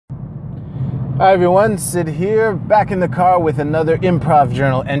Hi everyone, Sid here, back in the car with another improv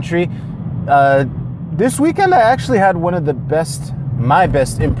journal entry. This weekend I actually had one of my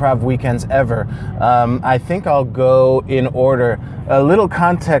best improv weekends ever. I think I'll go in order. A little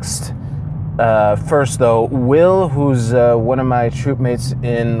context first though. Will, who's one of my troupe mates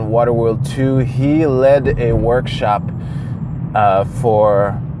in Waterworld 2, he led a workshop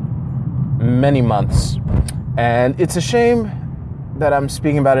for many months. And it's a shame that I'm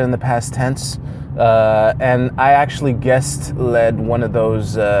speaking about it in the past tense. And I actually guest led one of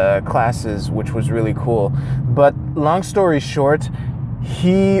those classes, which was really cool. But long story short,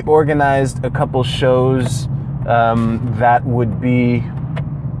 he organized a couple shows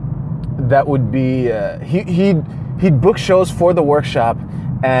he'd book shows for the workshop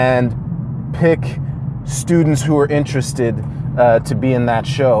and pick students who were interested to be in that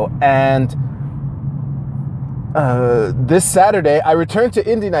show. And this Saturday, I returned to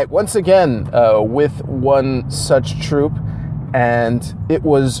Indie Night once again with one such troupe, and it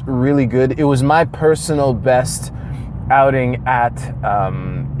was really good. It was my personal best outing at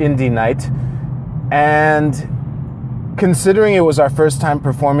Indie Night, and considering it was our first time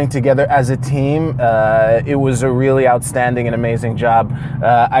performing together as a team, it was a really outstanding and amazing job.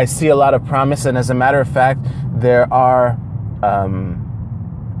 I see a lot of promise, and as a matter of fact, there are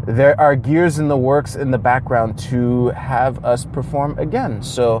gears in the works in the background to have us perform again.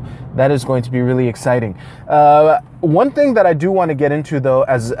 So that is going to be really exciting. One thing that I do want to get into though,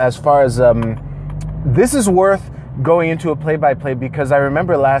 as far as this is worth going into a play-by-play, because I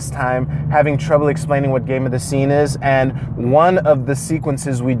remember last time having trouble explaining what Game of the Scene is, and one of the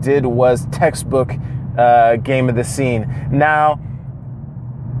sequences we did was textbook Game of the Scene. Now,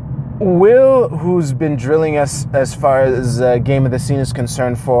 Will, who's been drilling us as far as Game of the Scene is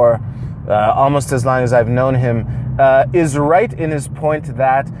concerned for almost as long as I've known him, is right in his point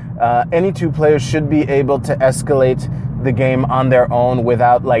that any two players should be able to escalate the game on their own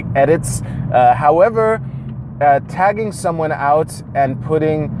without like edits. However, tagging someone out and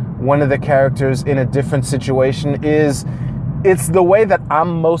putting one of the characters in a different situation it's the way that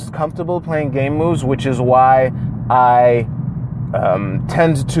I'm most comfortable playing game moves, which is why I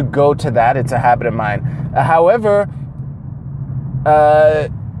tend to go to that. It's a habit of mine. However,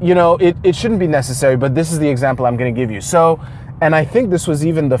 it shouldn't be necessary, but this is the example I'm going to give you. So, and I think this was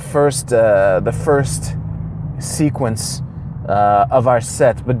even the first sequence of our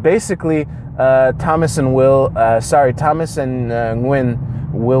set. But basically, Thomas and Nguyen.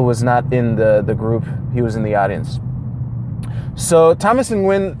 Will was not in the group. He was in the audience. So Thomas and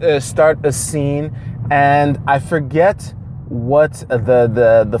Nguyen start a scene, and I forget what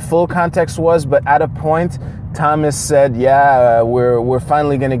the full context was, but at a point Thomas said, we're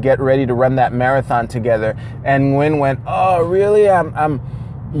finally going to get ready to run that marathon together, and Nguyen went, oh really,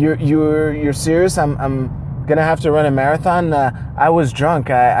 you're serious? I'm gonna have to run a marathon? I was drunk,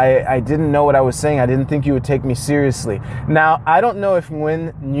 I didn't know what I was saying, I didn't think you would take me seriously. Now I don't know if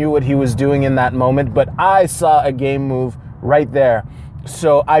Nguyen knew what he was doing in that moment, but I saw a game move right there.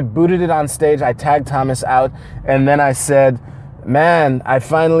 So I booted it on stage, I tagged Thomas out, and then I said, man, I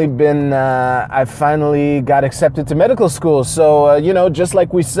finally got accepted to medical school. So, just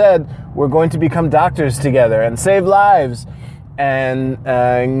like we said, we're going to become doctors together and save lives. And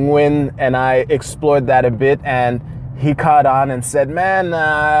Nguyen and I explored that a bit, and he caught on and said, man,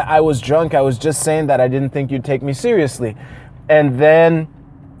 I was drunk. I was just saying that I didn't think you'd take me seriously. And then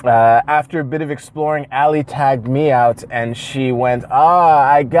after a bit of exploring, Ali tagged me out, and she went,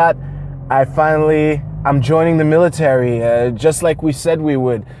 I'm joining the military, just like we said we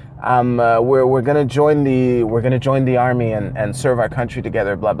would. We're gonna join the army and serve our country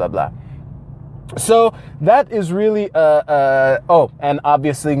together, blah blah blah. So that is really and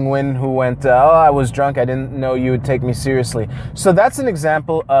obviously Nguyen, who went, I was drunk, I didn't know you would take me seriously. So that's an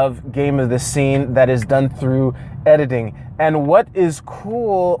example of Game of the Scene that is done through editing. And what is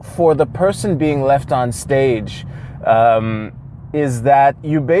cool for the person being left on stage is that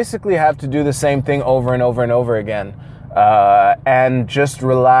you basically have to do the same thing over and over and over again, and just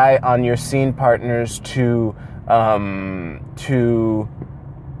rely on your scene partners to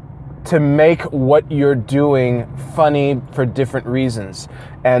make what you're doing funny for different reasons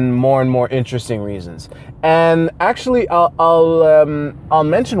and more interesting reasons. And actually, I'll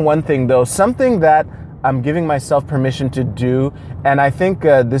mention one thing though, something that I'm giving myself permission to do, and I think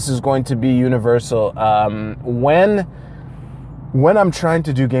this is going to be universal. When I'm trying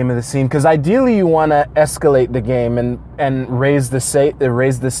to do Game of the Scene, because ideally you want to escalate the game and raise the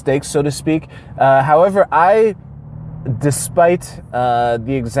stakes, so to speak. However, despite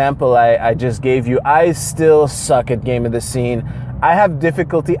the example I just gave you, I still suck at Game of the Scene. I have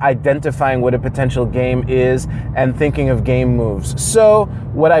difficulty identifying what a potential game is and thinking of game moves. So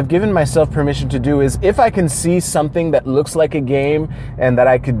what I've given myself permission to do is, if I can see something that looks like a game and that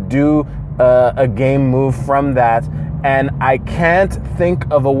I could do a game move from that, and I can't think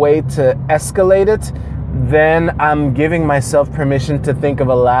of a way to escalate it, then I'm giving myself permission to think of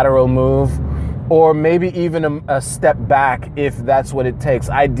a lateral move, or maybe even a step back if that's what it takes.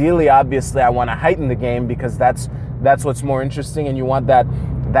 Ideally, obviously, I want to heighten the game because that's what's more interesting, and you want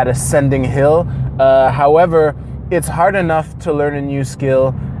that ascending hill. However, it's hard enough to learn a new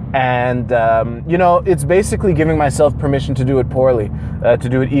skill, and it's basically giving myself permission to do it poorly, to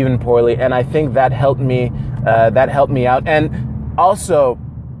do it even poorly, and I think that helped me. That helped me out, and also,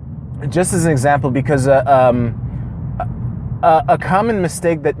 just as an example, because a common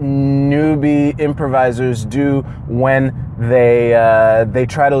mistake that newbie improvisers do when they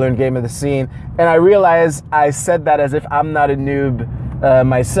try to learn game of the scene, and I realize I said that as if I'm not a noob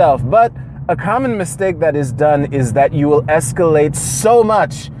myself, but a common mistake that is done is that you will escalate so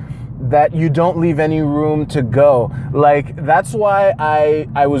much that you don't leave any room to go. Like, that's why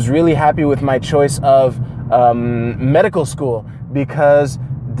I was really happy with my choice of medical school, because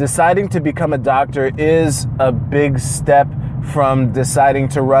deciding to become a doctor is a big step from deciding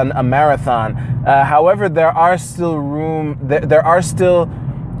to run a marathon. However, there's still room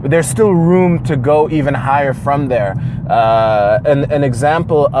to go even higher from there. An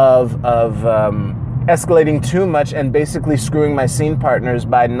example of escalating too much and basically screwing my scene partners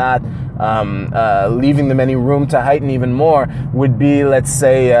by not leaving them any room to heighten even more would be, let's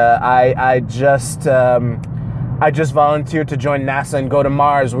say, I just volunteered to join NASA and go to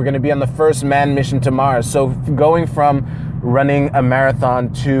Mars. We're going to be on the first manned mission to Mars. So going from running a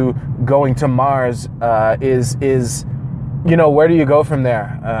marathon to going to Mars is where do you go from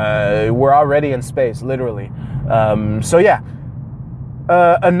there? We're already in space, literally. So yeah.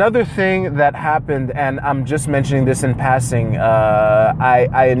 Another thing that happened, and I'm just mentioning this in passing,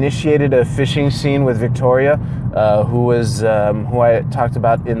 I initiated a fishing scene with Victoria, who I talked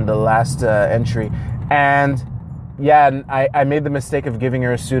about in the last entry, and yeah, I made the mistake of giving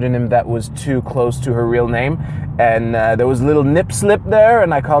her a pseudonym that was too close to her real name, and there was a little nip slip there,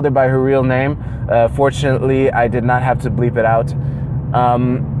 and I called her by her real name. Fortunately, I did not have to bleep it out.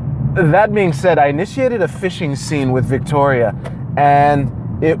 That being said, I initiated a fishing scene with Victoria, and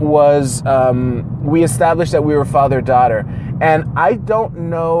it was, we established that we were father-daughter, and I don't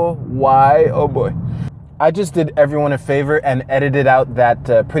know why, oh boy. I just did everyone a favor and edited out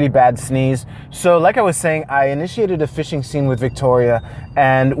that pretty bad sneeze. So like I was saying, I initiated a fishing scene with Victoria,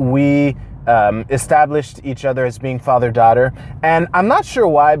 and we established each other as being father-daughter. And I'm not sure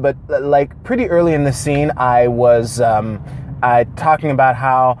why, but like pretty early in the scene, I was talking about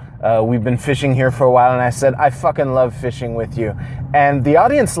how we've been fishing here for a while, and I said, I fucking love fishing with you. And the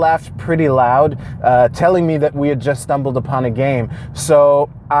audience laughed pretty loud, telling me that we had just stumbled upon a game. So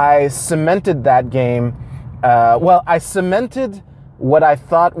I cemented that game. I cemented what I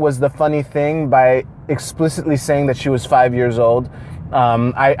thought was the funny thing by explicitly saying that she was 5 years old.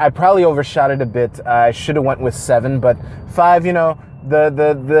 I probably overshot it a bit. I should have went with 7, but 5,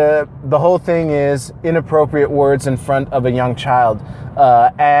 the whole thing is inappropriate words in front of a young child.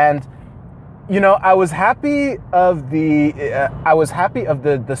 And I was happy of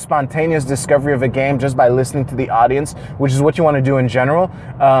the spontaneous discovery of a game just by listening to the audience, which is what you want to do in general.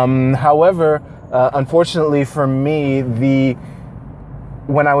 However, unfortunately for me,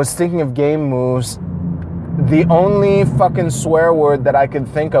 when I was thinking of game moves, the only fucking swear word that I could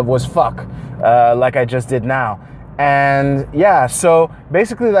think of was fuck, like I just did now. And yeah, so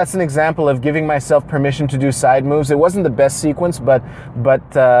basically that's an example of giving myself permission to do side moves. It wasn't the best sequence, but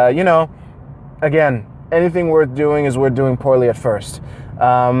again, anything worth doing is worth doing poorly at first.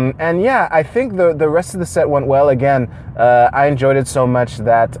 And yeah, I think the rest of the set went well. Again, I enjoyed it so much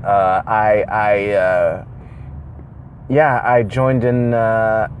that I joined in.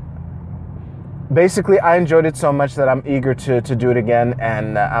 Basically, I enjoyed it so much that I'm eager to do it again,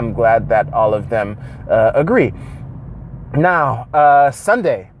 and I'm glad that all of them agree. Now,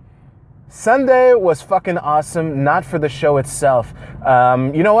 Sunday. Sunday was fucking awesome, not for the show itself.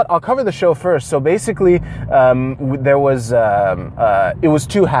 You know what? I'll cover the show first. So basically, it was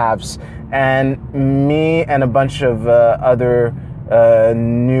 2 halves, and me and a bunch of other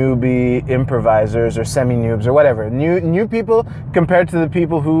newbie improvisers or semi-noobs or whatever, new people compared to the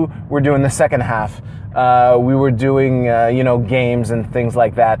people who were doing the second half. We were doing, games and things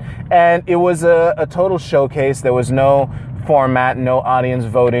like that. And it was a total showcase. There was no format, no audience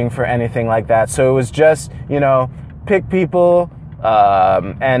voting for anything like that. So it was just, pick people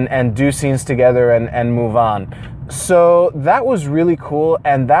and do scenes together and move on. So that was really cool,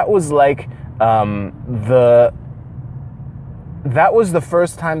 and that was like that was the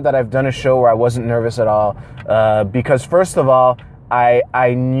first time that I've done a show where I wasn't nervous at all, because first of all,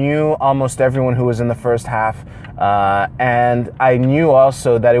 I knew almost everyone who was in the first half, and I knew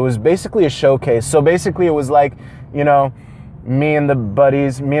also that it was basically a showcase. So basically it was like, you know, me and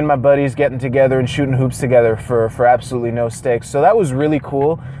my buddies getting together and shooting hoops together for absolutely no stakes. So that was really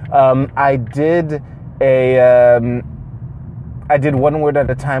cool. I did One Word at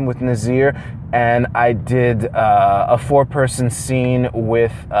a Time with Nazir, and I did a 4-person scene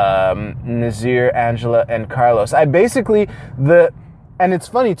with Nazir, Angela, and Carlos. And it's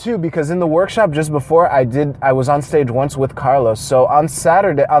funny too, because in the workshop just before I was on stage once with Carlos. So on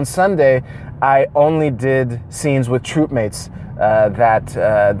Sunday, I only did scenes with Troupe-Mates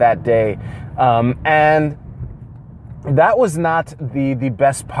that day. And that was not the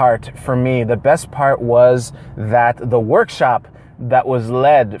best part for me. The best part was that the workshop that was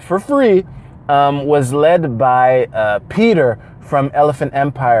led for free was led by Peter from Elephant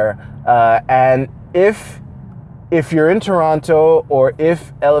Empire. And if you're in Toronto, or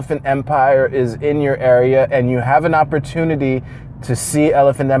if Elephant Empire is in your area and you have an opportunity to see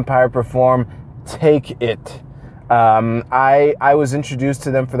Elephant Empire perform, take it. I was introduced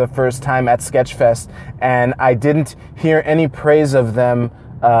to them for the first time at Sketchfest, and I didn't hear any praise of them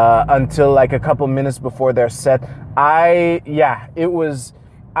until like a couple minutes before their set. I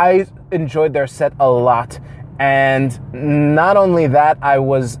enjoyed their set a lot. And not only that, I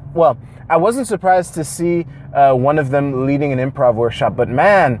wasn't surprised to see one of them leading an improv workshop, but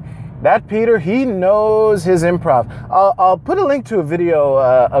man, that Peter, he knows his improv. I'll put a link to a video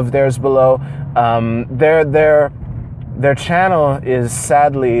of theirs below. Their channel is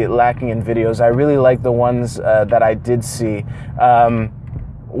sadly lacking in videos. I really like the ones that I did see.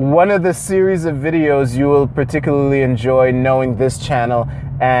 One of the series of videos you will particularly enjoy, knowing this channel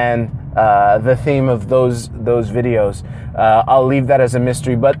and the theme of those videos. I'll leave that as a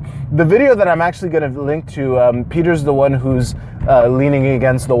mystery. But the video that I'm actually going to link to, Peter's the one who's leaning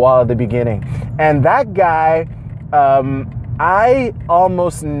against the wall at the beginning. And that guy, I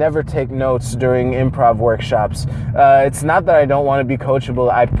almost never take notes during improv workshops. It's not that I don't want to be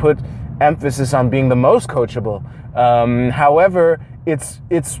coachable. I put emphasis on being the most coachable. However, it's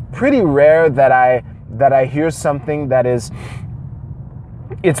pretty rare that I hear something that is...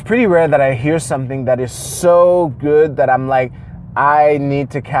 It's pretty rare that I hear something that is so good that I'm like, I need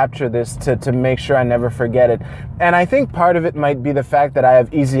to capture this to make sure I never forget it. And I think part of it might be the fact that I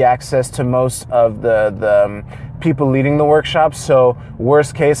have easy access to most of the people leading the workshop. So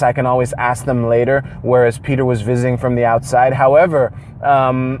worst case, I can always ask them later, whereas Peter was visiting from the outside. However,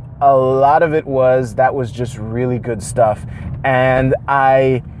 a lot of it was just really good stuff. And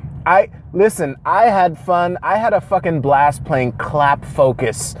listen, I had fun. I had a fucking blast playing Clap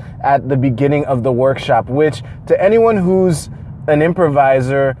Focus at the beginning of the workshop, which to anyone who's an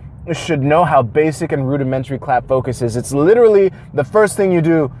improviser should know how basic and rudimentary Clap Focus is. It's literally the first thing you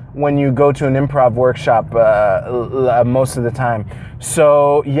do when you go to an improv workshop most of the time.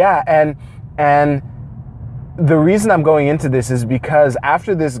 So yeah, and the reason I'm going into this is because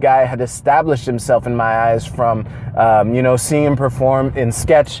after this guy had established himself in my eyes from, seeing him perform in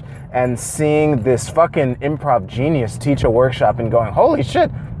sketch and seeing this fucking improv genius teach a workshop and going, holy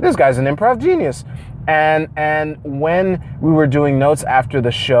shit, this guy's an improv genius. And when we were doing notes after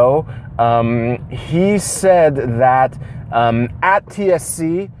the show, he said that at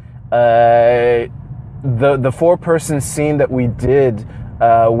TSC, the 4-person scene that we did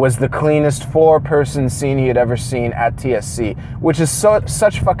was the cleanest 4-person scene he had ever seen at TSC, which is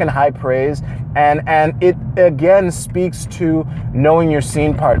such fucking high praise. And it again speaks to knowing your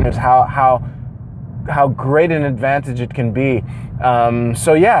scene partners, how great an advantage it can be.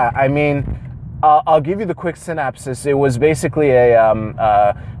 So yeah, I mean, I'll give you the quick synopsis. It was basically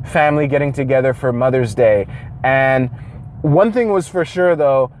a family getting together for Mother's Day. And one thing was for sure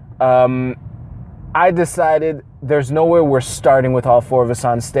though, I decided there's nowhere we're starting with all 4 of us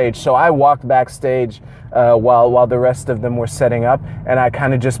on stage. So I walked backstage while the rest of them were setting up, and I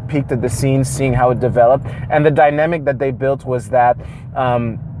kind of just peeked at the scene, seeing how it developed. And the dynamic that they built was that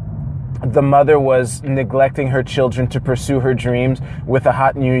the mother was neglecting her children to pursue her dreams with a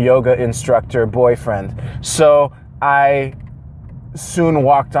hot new yoga instructor boyfriend. So I soon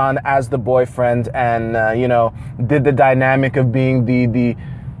walked on as the boyfriend and, did the dynamic of being the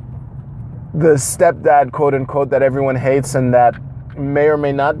stepdad, quote unquote, that everyone hates and that may or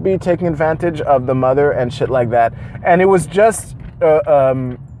may not be taking advantage of the mother and shit like that. And it was just,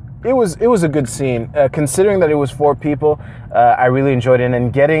 it was a good scene. Considering that it was 4 people, I really enjoyed it.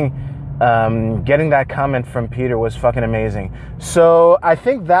 And getting getting that comment from Peter was fucking amazing. So I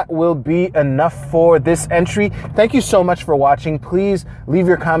think that will be enough for this entry. Thank you so much for watching. Please leave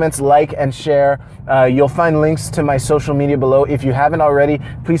your comments, like, and share. You'll find links to my social media below. If you haven't already,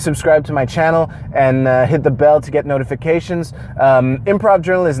 please subscribe to my channel and hit the bell to get notifications. Improv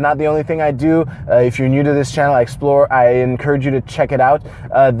Journal is not the only thing I do. If you're new to this channel, I encourage you to check it out.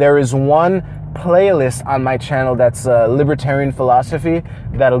 There is one playlist on my channel that's libertarian philosophy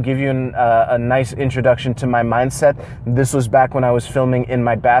that'll give you a nice introduction to my mindset. This was back when I was filming in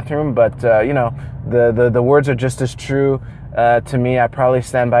my bathroom, but you know, the words are just as true to me. I probably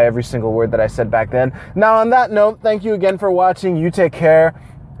stand by every single word that I said back then. Now, on that note, thank you again for watching. You take care.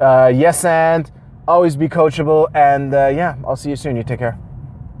 Yes, and always be coachable. And yeah, I'll see you soon. You take care.